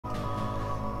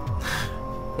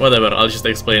Whatever, I'll just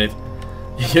explain it.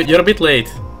 You're a bit late.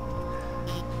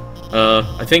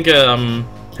 I think,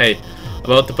 hey,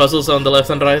 about the puzzles on the left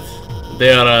and right,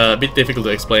 they are a bit difficult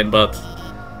to explain, but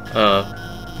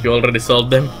you already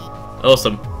solved them.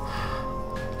 Awesome.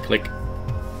 Click.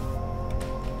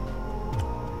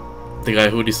 The guy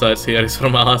who decides here is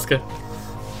from Alaska.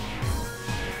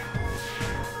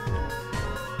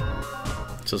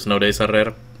 So snow days are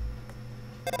rare.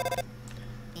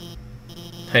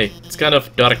 Hey, it's kind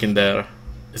of dark in there,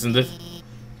 isn't it?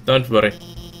 Don't worry.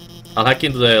 I'll hack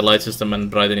into the light system and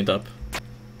brighten it up.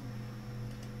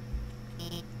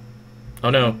 Oh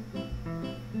no.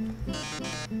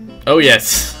 Oh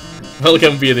yes!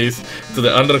 Welcome beauties to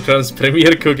the Underground's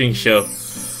premiere cooking show.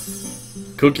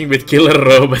 Cooking with killer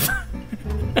robot.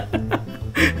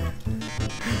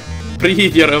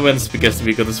 Preheat your ovens because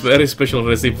we got a very special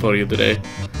recipe for you today.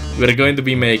 We're going to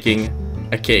be making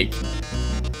a cake.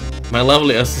 My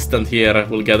lovely assistant here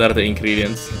will gather the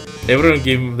ingredients. Everyone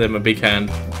give them a big hand.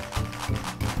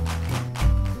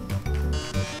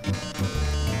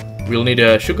 We'll need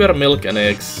sugar, milk and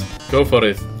eggs. Go for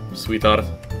it, sweetheart.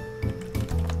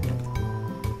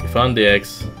 You found the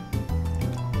eggs.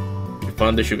 You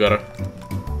found the sugar.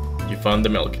 You found the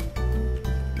milk.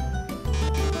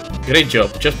 Great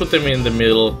job, just put them in the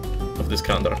middle of this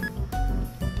counter.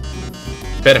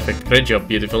 Perfect, great job,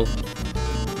 beautiful.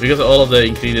 We got all of the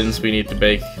ingredients we need to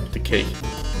bake the cake.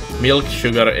 Milk,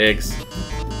 sugar, eggs.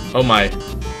 Oh my.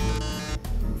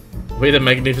 Wait a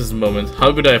magnificent moment,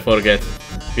 how could I forget?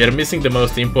 We are missing the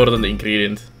most important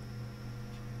ingredient.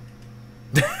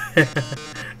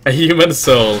 A human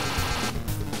soul.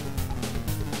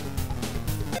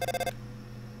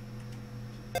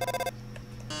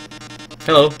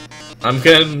 Hello. I'm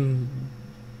kind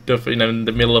of in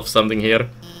the middle of something here.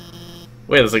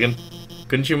 Wait a second.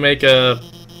 Couldn't you make a...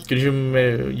 Could you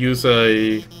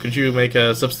make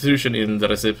a substitution in the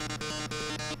recipe?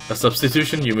 A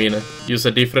substitution? You mean use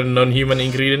a different non-human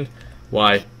ingredient?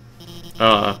 Why?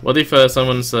 What if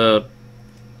someone's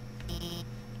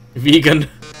vegan?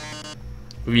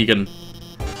 Vegan.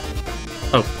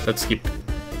 Oh, let's skip.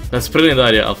 That's a brilliant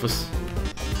idea, Alphys.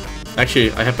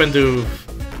 Actually, I happen to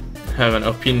have an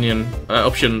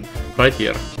option right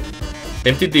here.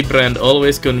 MTT brand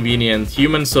always convenient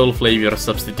human soul flavor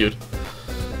substitute.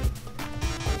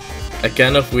 A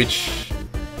can of which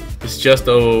is just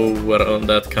over on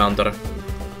that counter.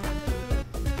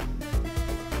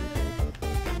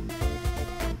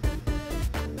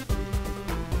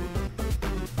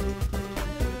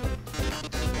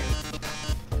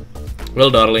 Well,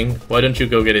 darling, why don't you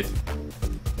go get it?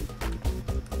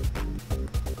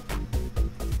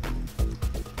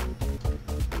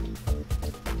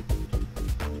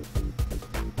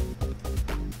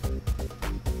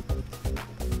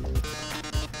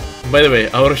 By the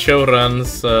way, our show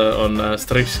runs on a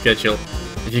strict schedule.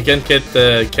 If you can't get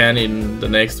the can in the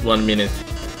next 1 minute,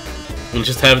 we'll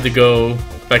just have to go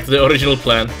back to the original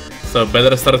plan. So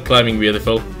better start climbing,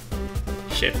 beautiful.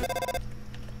 Shit.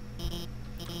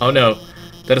 Oh no,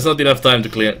 there's not enough time to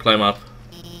climb up.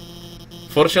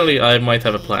 Fortunately, I might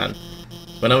have a plan.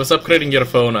 When I was upgrading your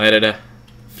phone, I added a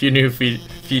few new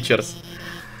features.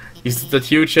 Is it that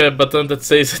huge button that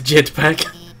says jetpack?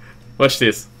 Watch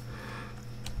this.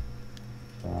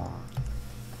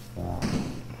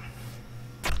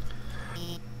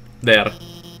 There.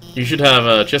 You should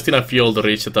have just enough fuel to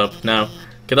reach the top. Now,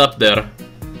 get up there.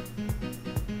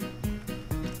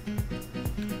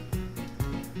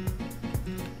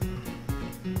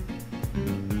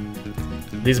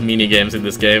 These mini games in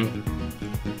this game.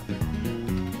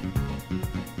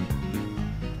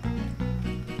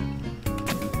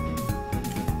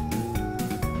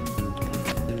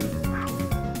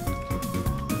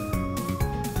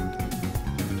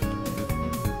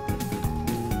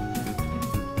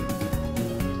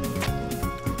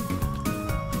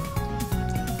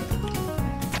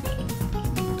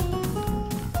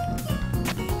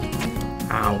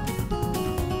 Ow.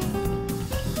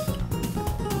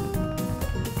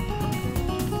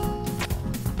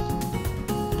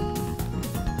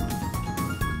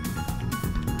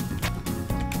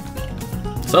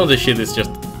 Some of this shit is just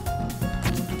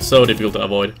so difficult to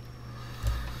avoid.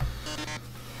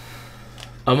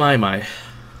 Oh my.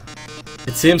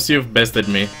 It seems you've bested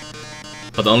me,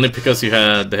 but only because you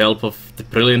had the help of the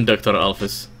brilliant Dr.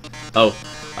 Alphys. Oh,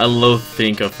 I love to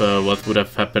think of what would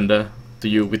have happened to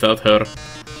you without her.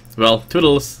 Well,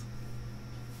 toodles.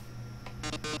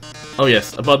 Oh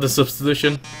yes, about the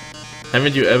substitution.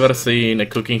 Haven't you ever seen a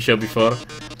cooking show before?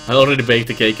 I already baked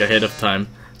the cake ahead of time,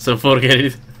 so forget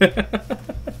it.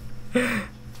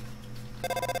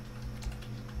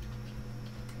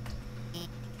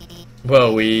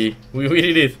 Well, we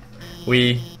did it.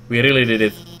 We really did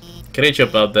it. Great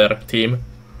job out there, team.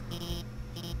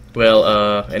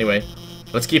 Well, anyway,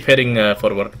 let's keep heading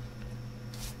forward.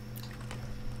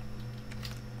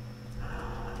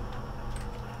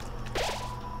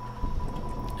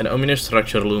 An ominous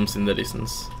structure looms in the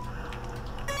distance.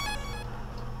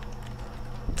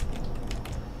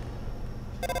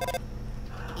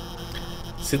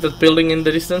 See that building in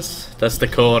the distance? That's the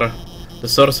core, the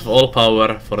source of all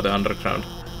power for the underground.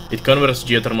 It converts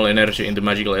geothermal energy into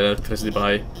magical electricity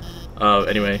by...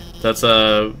 anyway, that's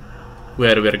where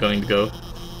we're going to go.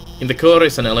 In the core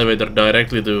is an elevator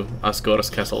directly to Asgore's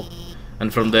castle.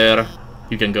 And from there,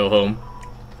 you can go home.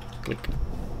 Click.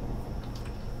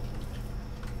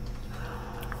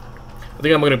 I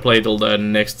think I'm gonna play till the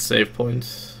next save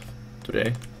point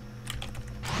today.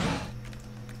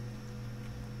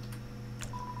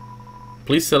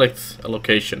 Please select a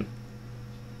location.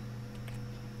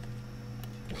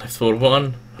 Left floor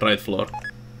 1, right floor.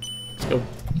 Let's go.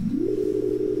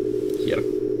 Here.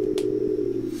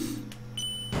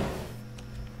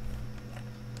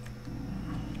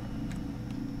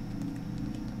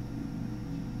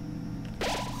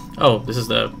 Oh, this is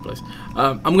the place.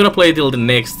 I'm gonna play till the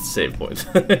next save point.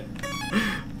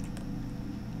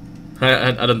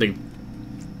 I don't think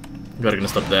we're gonna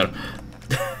stop there.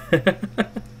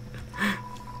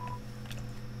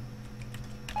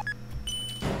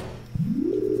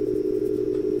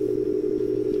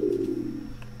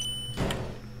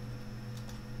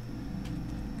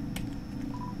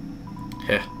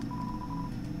 Yeah.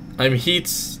 I'm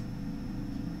Heat's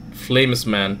Flames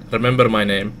Man. Remember my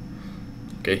name.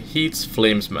 Okay, Heat's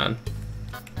Flames Man.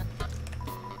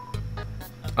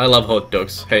 I love hot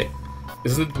dogs. Hey,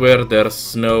 isn't it where there's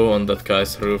snow on that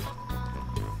guy's roof?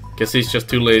 Guess he's just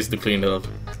too lazy to clean it up.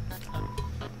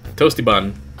 Toasty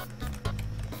bun.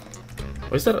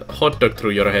 Why is that hot dog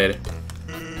through your head?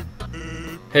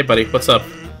 Hey buddy, what's up?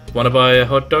 Wanna buy a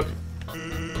hot dog?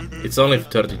 It's only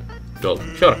 $30.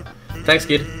 Sure. Thanks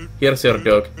kid. Here's your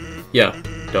dog. Yeah,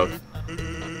 dog.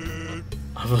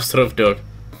 Apostrophe dog.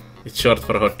 It's short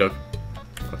for hot dog.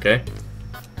 Okay.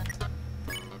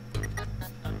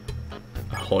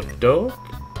 A hot dog?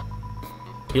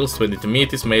 Heals 20. The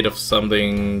meat is made of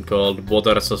something called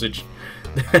water sausage.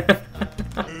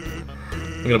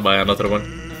 I'm gonna buy another one.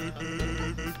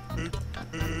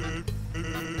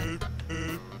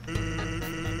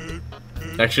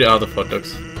 Actually out of hot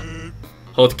dogs.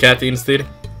 Hot cat instead.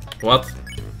 What?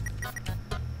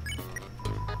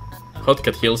 Hot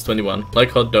cat heals 21. Like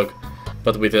hot dog.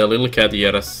 But with a little cat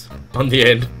ears on the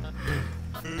end.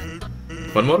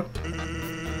 One more?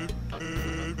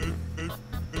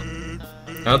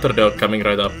 Another dog coming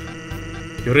right up.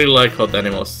 You really like hot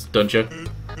animals, don't you?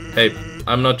 Hey,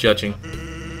 I'm not judging.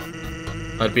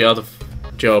 I'd be out of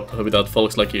job without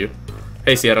folks like you.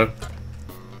 Hey Sierra.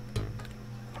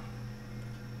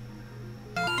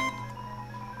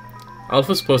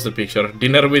 Alphus posted a picture.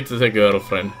 Dinner with the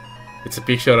girlfriend. It's a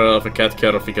picture of a cat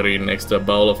care figurine next to a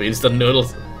bowl of instant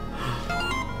noodles.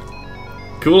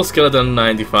 Cool Skeleton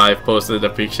 95 posted a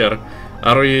picture.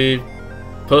 Are we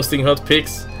posting hot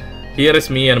pics? Here is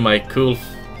me and my cool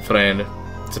friend.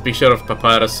 It's a picture of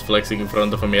Papyrus flexing in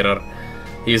front of a mirror.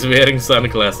 He is wearing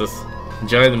sunglasses.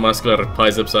 Giant muscular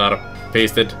biceps are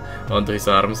pasted onto his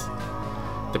arms.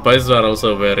 The biceps are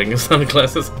also wearing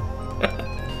sunglasses.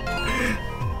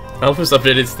 Alphus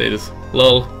updated status.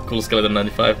 Lol, Cool Skeleton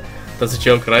 95. That's a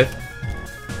joke, right?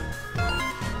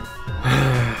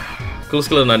 Cool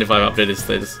Skeleton 95 updated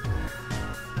status.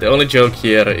 The only joke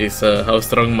here is how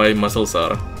strong my muscles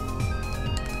are.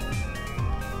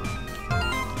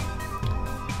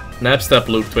 Napstab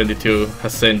Luke 22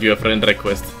 has sent you a friend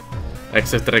request.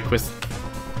 Accept the request.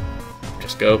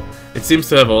 Just go. It seems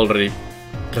to have already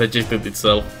registered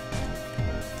itself.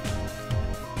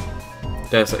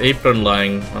 There's an apron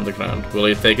lying on the ground. Will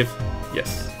you take it?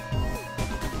 Yes.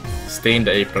 Stain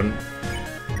the apron.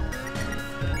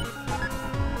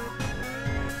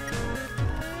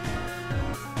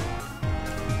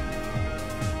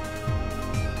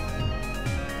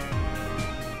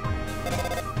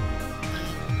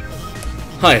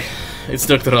 Hi, it's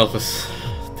Dr. Alphus.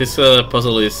 This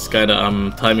puzzle is kinda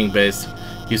timing based.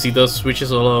 You see those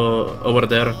switches all over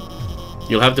there?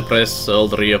 You'll have to press all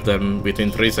 3 of them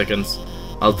within 3 seconds.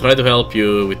 I'll try to help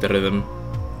you with the rhythm.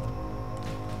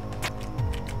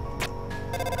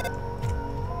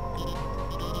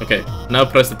 Okay, now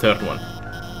press the 3rd one.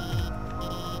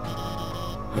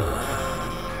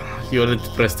 You wanted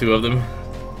to press 2 of them?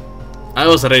 I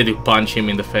was ready to punch him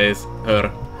in the face.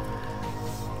 Her.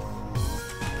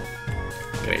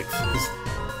 Great.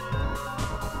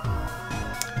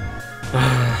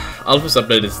 Alpha's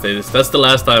updated status. That's the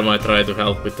last time I try to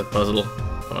help with the puzzle.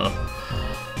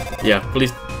 Yeah,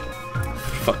 please.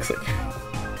 For fuck's sake.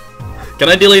 Can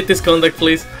I delete this contact,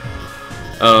 please?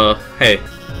 Hey.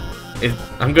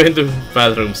 I'm going to the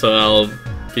bathroom, so I'll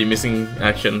be missing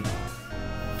action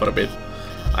for a bit.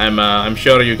 I'm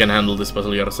sure you can handle this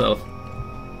puzzle yourself.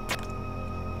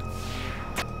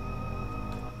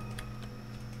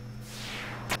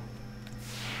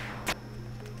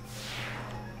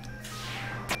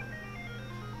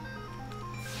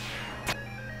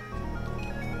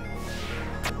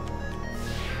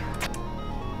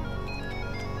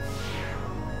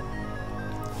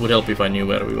 Would help if I knew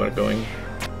where we were going.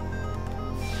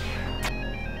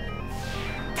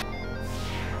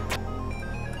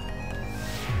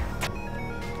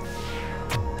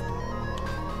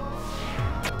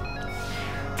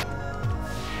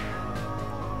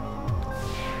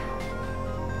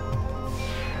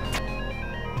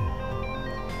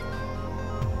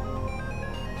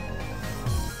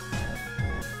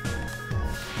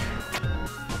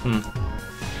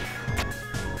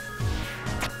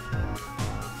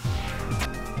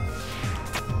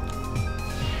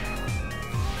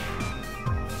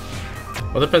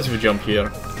 What happens if we jump here?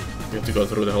 We have to go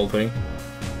through the whole thing.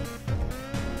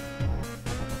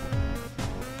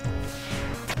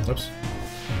 Oops.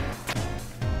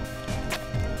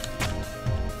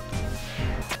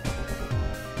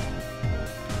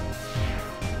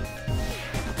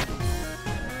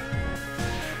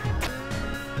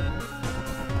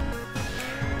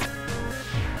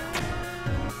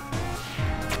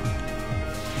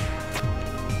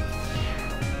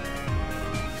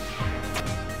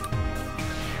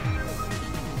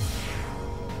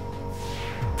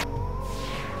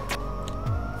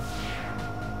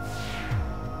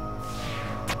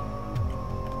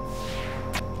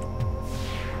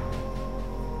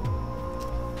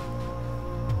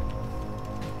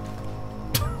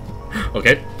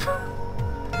 Okay.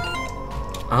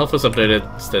 Alpha's updated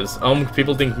status.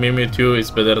 People think Mew 2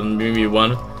 is better than Mew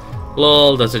 1.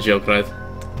 Lol, that's a joke, right?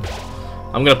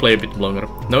 I'm gonna play a bit longer.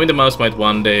 Knowing the mouse might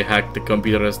one day hack the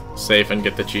computer safe and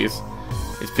get the cheese,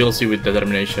 it fills you with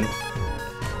determination.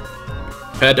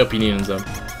 Bad opinions though.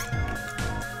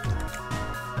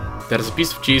 There's a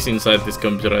piece of cheese inside this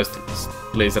computerized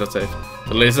laser safe.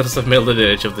 The lasers have melted the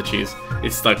edge of the cheese.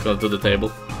 It's stuck onto the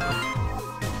table.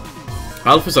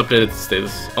 Alpha's updated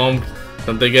status.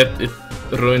 Don't they get it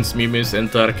ruins Mew's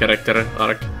entire character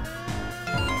arc?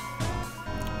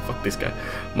 Fuck this guy.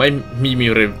 My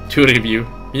Mew 2 review.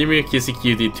 Mew Kissy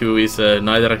Cutie 2 is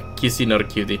neither kissy nor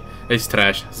cutie. It's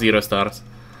trash. 0 stars.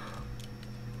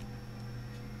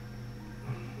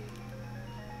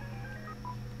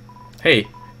 Hey,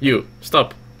 you,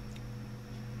 stop.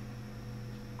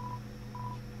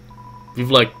 We've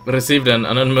like received an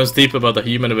anonymous tip about a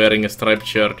human wearing a striped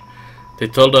shirt. They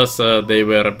told us they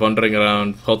were wandering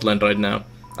around Hotland right now.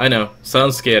 I know,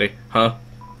 sounds scary, huh?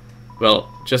 Well,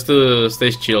 just to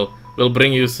stay chill, we'll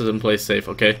bring you someplace safe,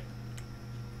 okay?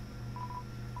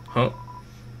 Huh?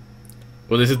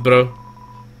 What is it, bro?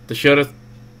 The shirt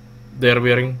they're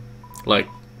wearing? Like,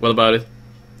 what about it?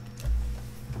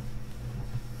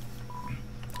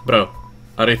 Bro,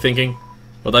 are you thinking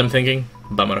what I'm thinking?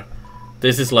 Bummer.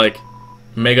 This is like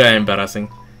mega embarrassing.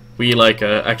 We like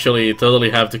actually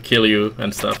totally have to kill you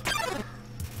and stuff.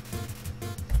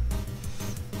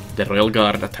 The Royal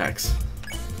Guard attacks.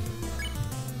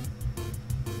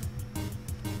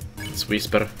 Let's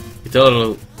whisper. You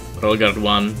tell Royal Guard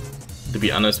 1 to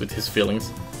be honest with his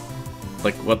feelings.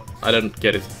 Like what? I don't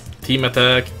get it. Team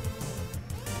attack.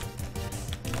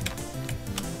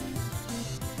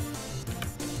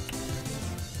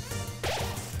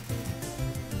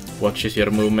 Watches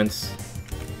your movements.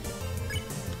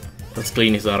 Let's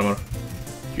clean his armor.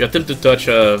 You attempt to touch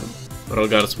Royal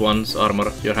Guard's 1's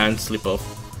armor, your hands slip off.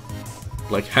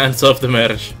 Like hands off the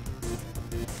marriage.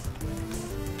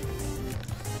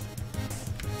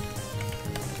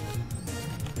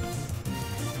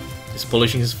 He's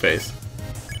polishing his face.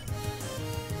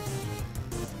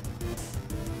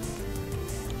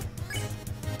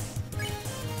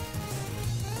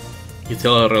 You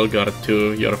tell Royal Guard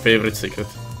 2 your favorite secret.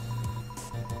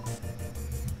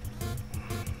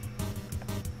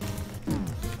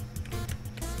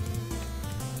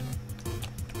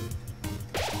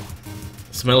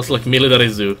 Smells like military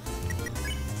zoo.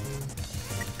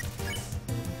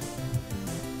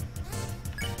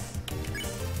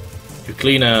 You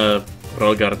clean a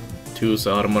Royal Guard 2's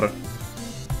armor.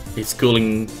 Its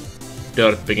cooling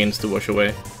dirt begins to wash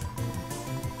away.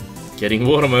 Getting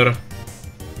warmer.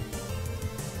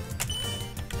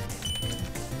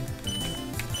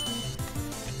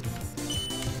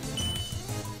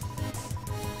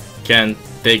 can't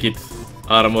take it.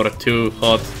 Armor too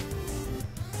hot.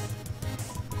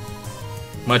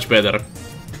 Much better.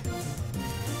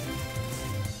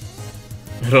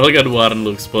 Rollgun 1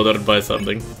 looks bothered by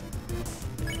something.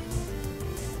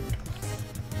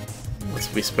 Let's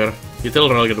whisper. You tell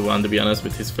Rollgun 1 to be honest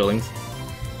with his feelings.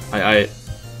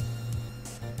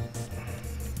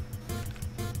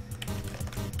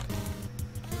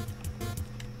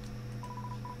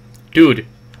 Dude,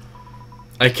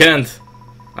 I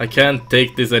can't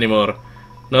take this anymore.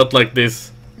 Not like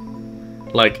this.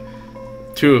 Like,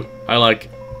 true, I like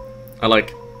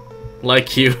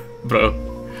you, bro.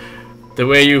 The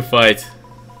way you fight,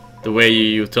 the way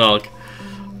you talk.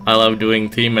 I love doing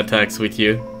team attacks with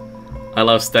you. I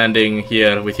love standing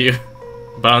here with you,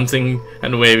 bouncing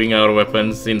and waving our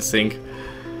weapons in sync.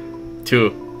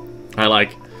 Too, I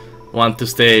want to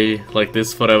stay like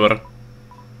this forever.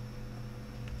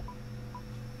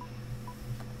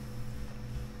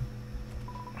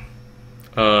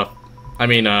 I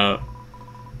mean,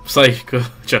 Psycho,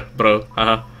 bro,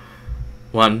 haha.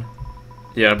 1.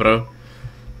 Yeah, bro.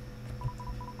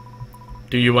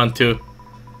 Do you want to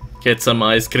get some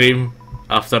ice cream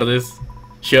after this?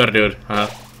 Sure, dude, are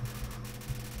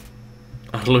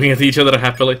looking at each other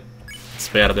happily.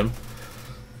 Spare them.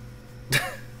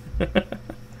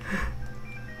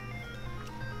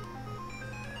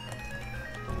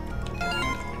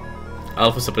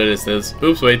 Alpha Supply says,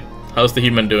 oops, wait, how's the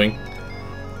human doing?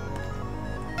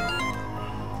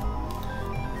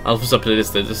 Alpha Supply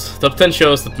status. Top 10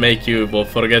 shows that make you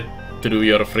forget to do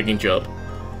your freaking job.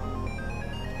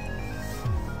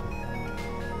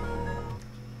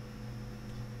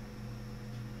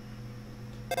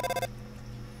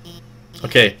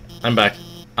 Okay, I'm back.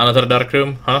 Another dark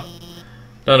room, huh?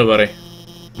 Don't worry.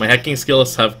 My hacking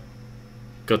skills have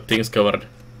got things covered.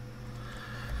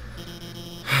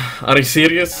 Are you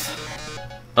serious?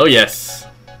 Oh yes.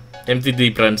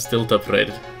 MTD brand still top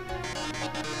rated.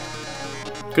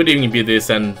 Good evening, beauties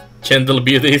and gentle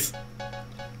beauties.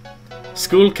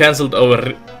 School cancelled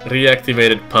over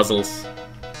reactivated puzzles.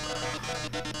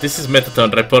 This is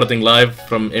Metaton reporting live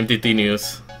from MTT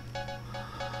News.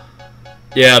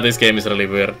 Yeah, this game is really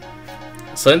weird.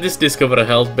 Scientists discover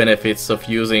health benefits of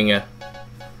using a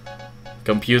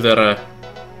computer.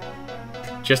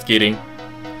 Just kidding.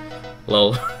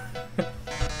 Lol.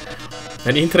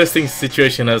 An interesting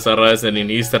situation has arisen in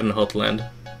Eastern Hotland.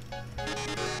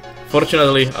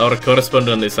 Fortunately, our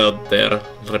correspondent is out there,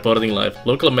 reporting live.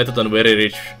 Local Metaton very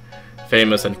rich,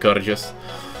 famous and gorgeous.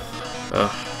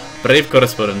 Brave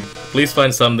correspondent, please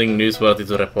find something newsworthy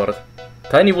to report.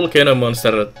 Tiny volcano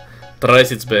monster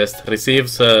tries its best,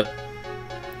 receives a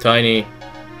tiny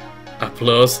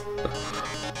applause.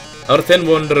 Our 10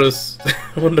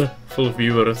 wonderful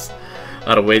viewers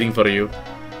are waiting for you.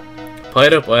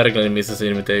 Pyro Ireland misses an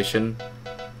invitation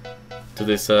to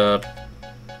this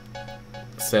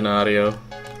scenario.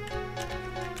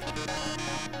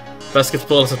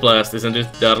 Basketball's a blast, isn't it,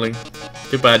 darling?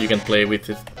 Too bad you can play with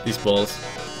these balls.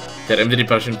 They're MTD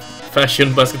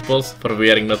fashion basketballs for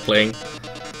wearing, not playing.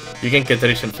 You can get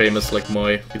rich and famous like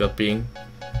Moy without being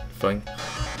fine.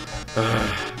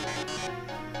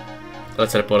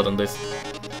 Let's report on this.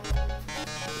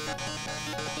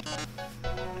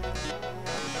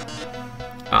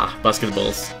 Ah,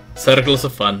 basketballs. Circles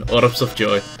of fun, orbs of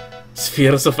joy,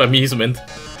 spheres of amusement.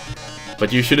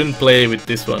 But you shouldn't play with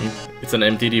this one. It's an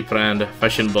MTD brand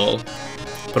fashion ball.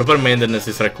 Proper maintenance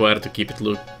is required to keep it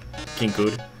looking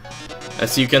good.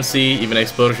 As you can see, even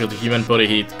exposure to human body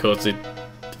heat causes it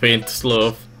to paint slow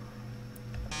off.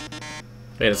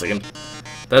 Wait a second.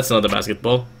 That's not a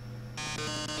basketball.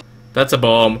 That's a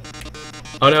bomb.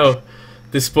 Oh no,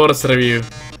 this sports review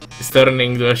is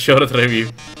turning into a short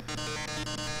review.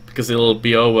 Because it'll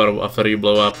be over after you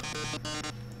blow up.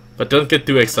 But don't get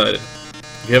too excited.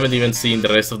 You haven't even seen the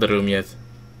rest of the room yet.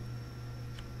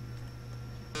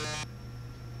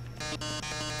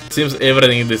 It seems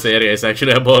everything in this area is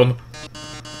actually a bomb.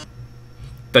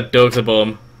 That dog's a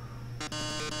bomb.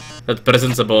 That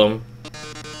person's a bomb.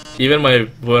 Even my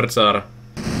words are.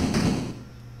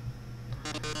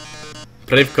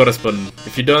 Brave correspondent,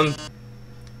 if you don't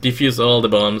defuse all the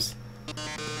bombs,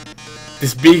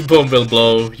 this big bomb will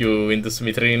blow you into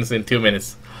smithereens in 2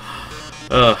 minutes.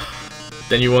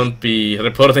 Then you won't be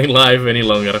reporting live any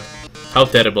longer. How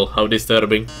terrible, how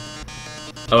disturbing.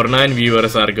 Our 9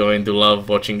 viewers are going to love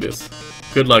watching this.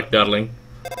 Good luck, darling.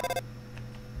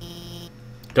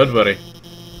 Don't worry.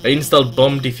 I installed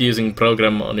bomb defusing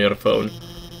program on your phone.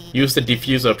 Use the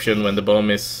defuse option when the bomb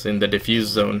is in the defuse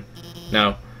zone.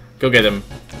 Now, go get him.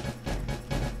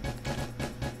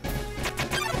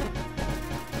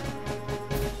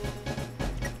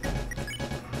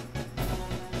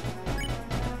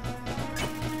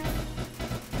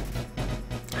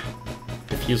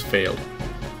 Defuse failed.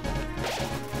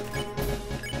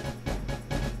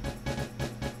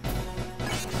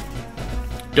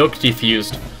 Dog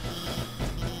defused.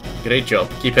 Great job.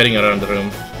 Keep heading around the room.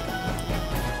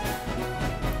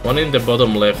 One in the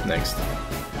bottom left next.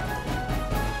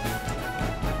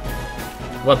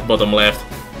 What bottom left?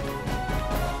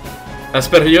 As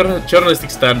per your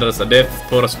journalistic standards, a death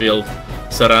force field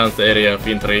surrounds the area of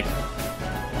intrigue.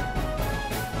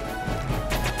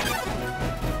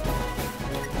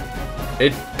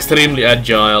 Extremely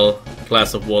agile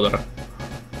glass of water.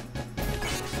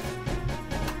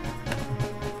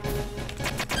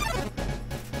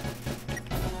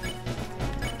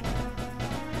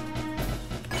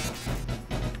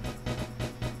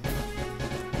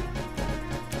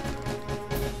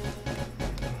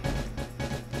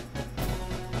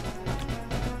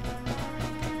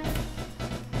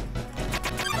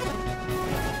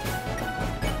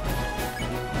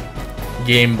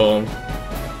 Game bomb.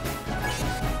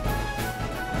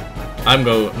 I'm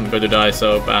going to die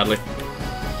so badly.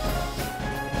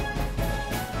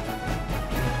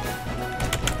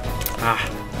 Ah.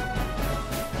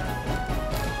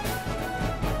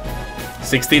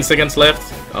 16 seconds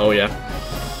left. Oh yeah.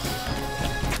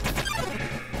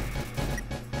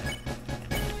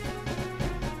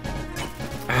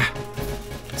 Ah.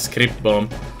 Script bomb.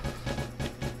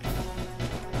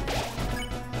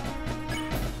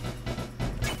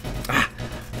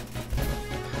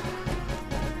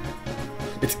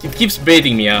 It keeps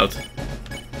baiting me out.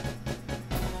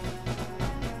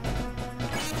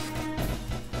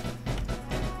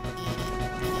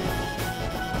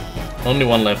 Only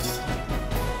one left.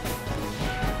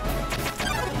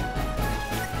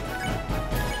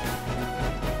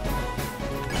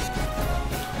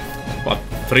 What?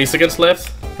 3 seconds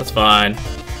left? That's fine.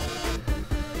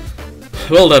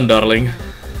 Well done, darling.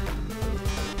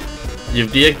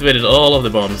 You've deactivated all of the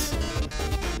bombs.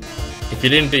 If you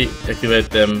didn't deactivate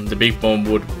them, the big bomb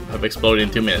would have exploded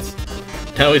in 2 minutes.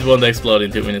 Now it won't explode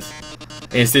in 2 minutes.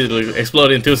 Instead it will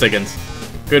explode in 2 seconds.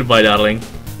 Goodbye, darling.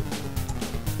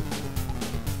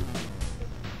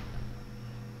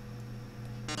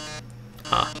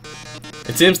 Ah.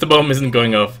 It seems the bomb isn't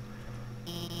going off.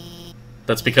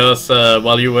 That's because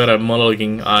while you were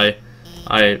monologuing, I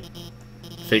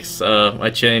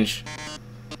changed.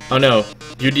 Oh no,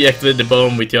 you deactivated the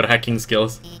bomb with your hacking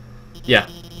skills. Yeah.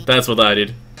 That's what I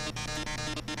did.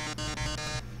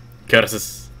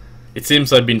 Curses. It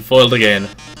seems I've been foiled again.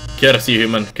 Curse you,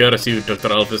 human. Curse you, Dr.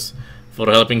 Alphys, for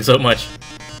helping so much.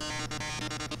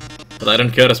 But I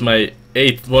don't curse my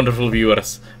 8 wonderful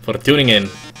viewers for tuning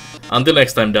in. Until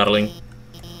next time, darling.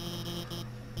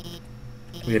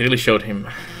 We really showed him.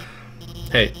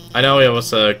 Hey, I know I was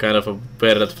kind of a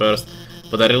weird at first,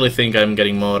 but I really think I'm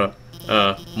getting more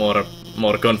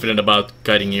confident about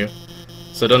guiding you.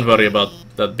 So don't worry about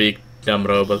that big dumb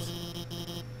robot.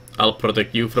 I'll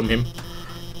protect you from him.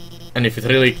 And if it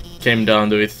really came down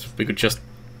to it, we could just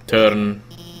turn...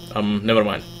 never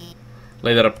mind.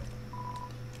 Later.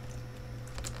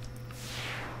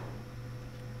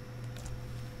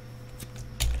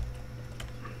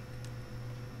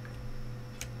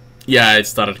 Yeah, it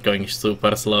started going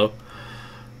super slow.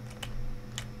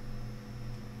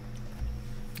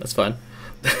 That's fine.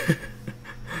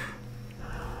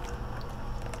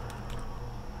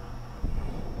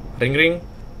 Ring ring?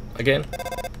 Again?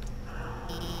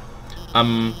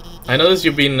 I noticed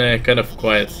you've been kind of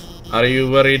quiet. Are you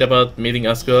worried about meeting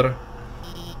Asgore?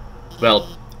 Well,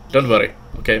 don't worry,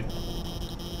 okay?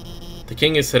 The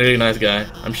king is a really nice guy.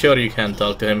 I'm sure you can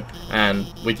talk to him, and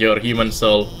with your human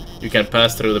soul, you can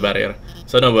pass through the barrier.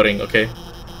 So no worrying, okay?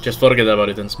 Just forget about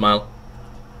it and smile.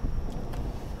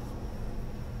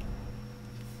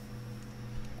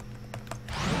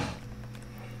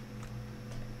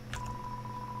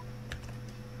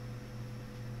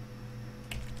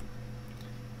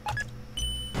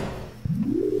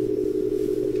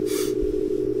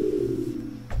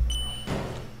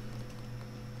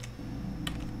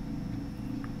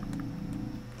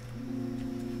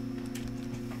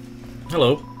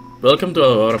 Hello, welcome to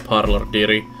our parlor,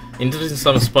 dearie. Interested in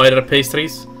some spider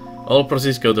pastries? All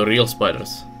proceeds go to real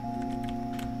spiders.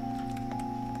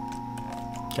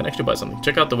 Can actually buy something.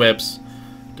 Check out the webs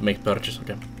to make purchase,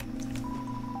 okay.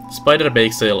 Spider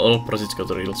bake sale, all proceeds go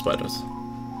to real spiders.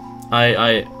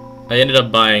 I ended up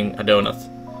buying a donut.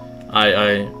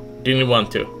 I didn't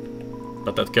want to.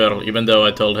 But that girl, even though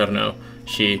I told her no,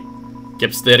 she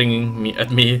kept staring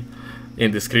at me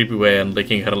in this creepy way and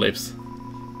licking her lips.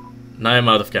 Now I'm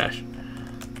out of cash.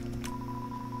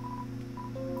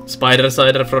 Spider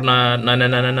cider for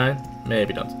 9.99?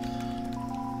 Maybe not.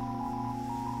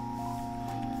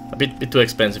 A bit too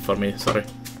expensive for me, sorry.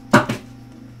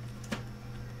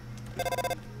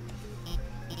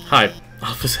 Hi,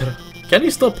 officer. Can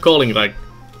you stop calling like...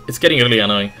 It's getting really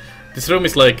annoying. This room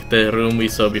is like the room we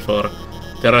saw before.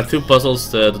 There are 2 puzzles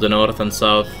to the north and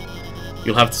south.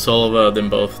 You'll have to solve them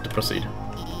both to proceed.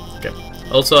 Okay.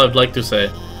 Also, I'd like to say,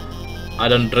 I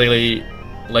don't really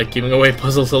like giving away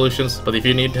puzzle solutions, but if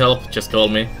you need help, just call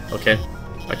me, okay?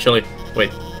 Actually,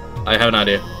 wait, I have an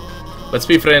idea. Let's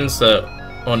be friends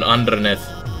on Undernet.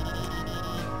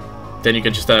 Then you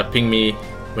can just ping me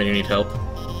when you need help.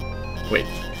 Wait,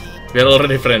 we're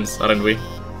already friends, aren't we?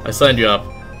 I signed you up,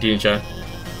 didn't I?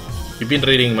 You've been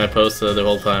reading my posts the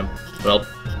whole time. Well,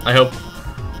 I hope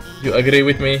you agree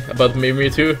with me about Mew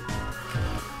too.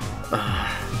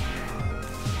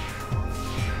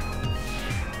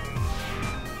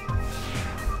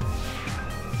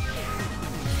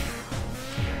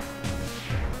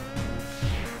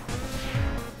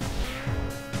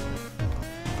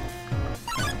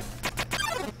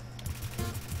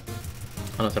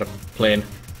 Another plane.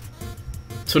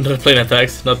 Another plane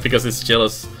attacks, not because it's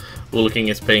jealous. Ulking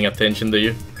is paying attention to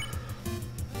you.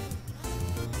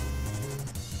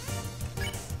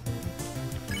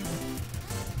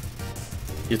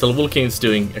 Little Vulcan is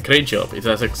doing a great job. It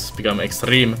has become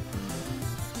extreme.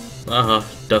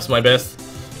 Does my best.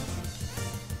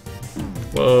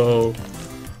 Whoa.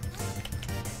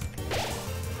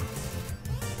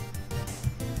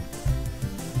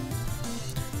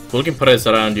 Vulcan parades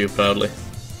around you proudly.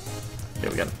 Here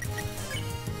we go.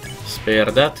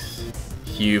 Spare that.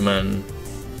 Human.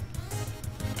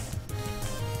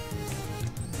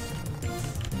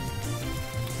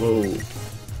 Whoa.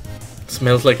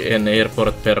 Smells like an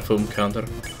airport perfume counter.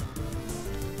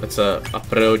 Let's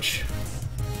approach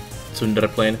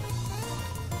Thunderplane.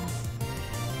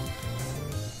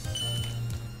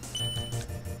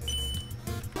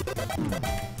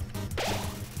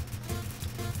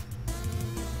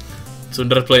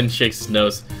 Thunderplane shakes his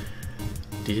nose.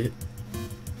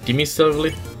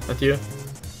 Dismissively at you.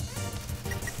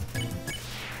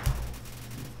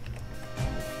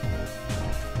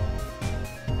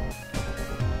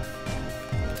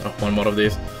 Oh, one more of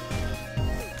these.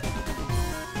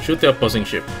 Shoot the opposing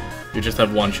ship. You just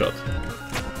have one shot.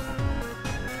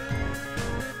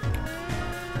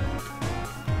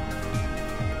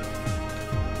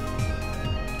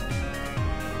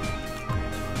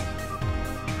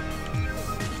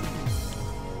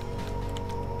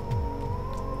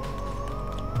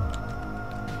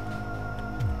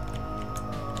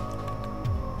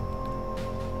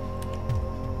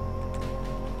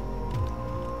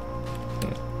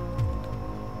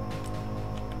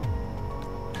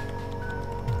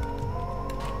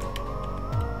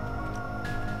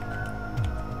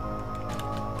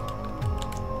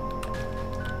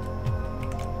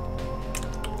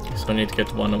 So I need to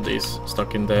get one of these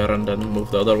stuck in there and then move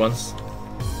the other ones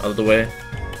out of the way.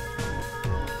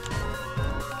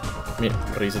 Let me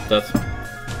reset that.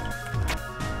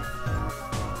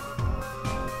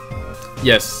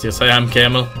 Yes, I am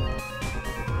Camel.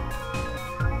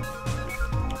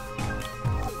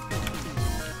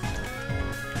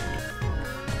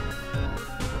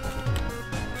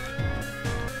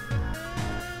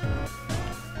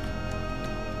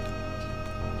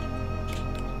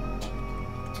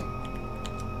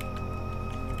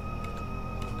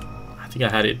 I think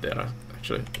I had it there,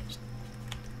 actually.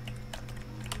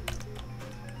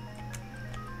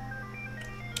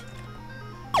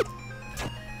 Oh,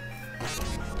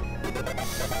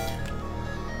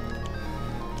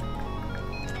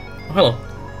 hello.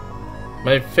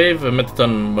 My fave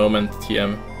Metaton moment,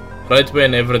 TM. Right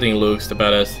when everything looks the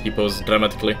badass, he poses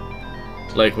dramatically.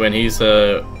 Like when he's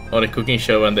on a cooking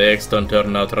show and the eggs don't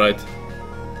turn out right.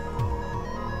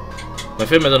 My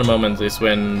favorite moment is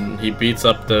when he beats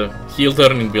up the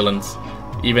heel-turning villains,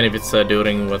 even if it's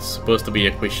during what's supposed to be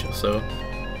a quiz show, so...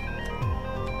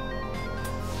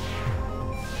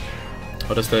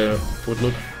 How does the food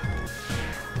look?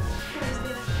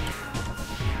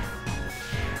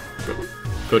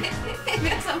 Good.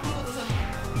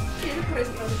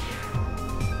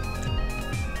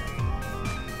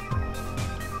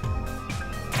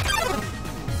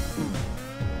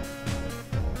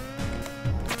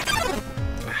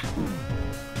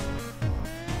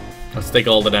 Let's take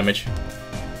all the damage.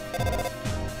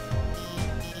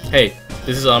 Hey,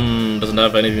 this is doesn't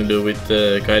have anything to do with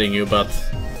guiding you, but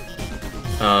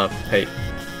hey,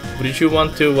 would you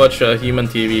want to watch a human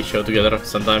TV show together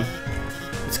sometime?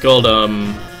 It's called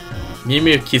Mew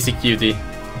Mew Kissy Cutie.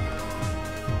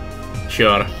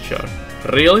 Sure.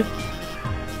 Really?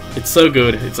 It's so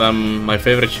good. It's my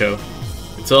favorite show.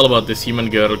 It's all about this human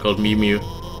girl called Mew Mew.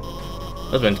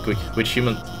 That went quick. Which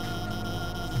human?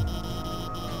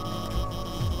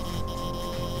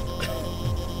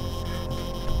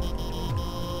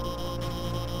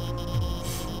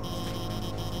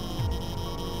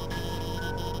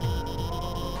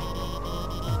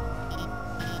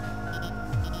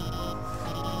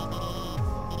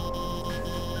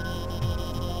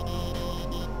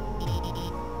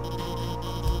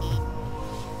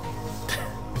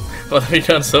 What have we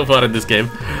done so far in this game?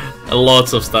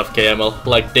 Lots of stuff, KML.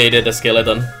 Like dated a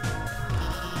skeleton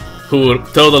who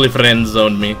totally friend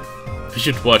zoned me. You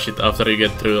should watch it after you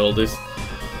get through all this.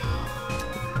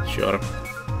 Sure.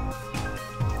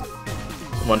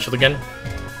 One shot again.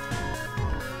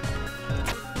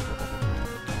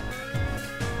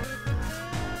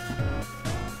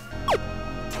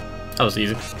 That was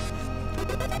easy.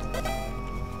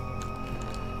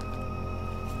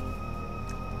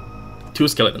 Two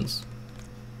skeletons.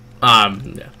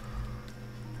 Yeah.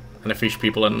 And a fish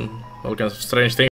people and all kinds of strange things.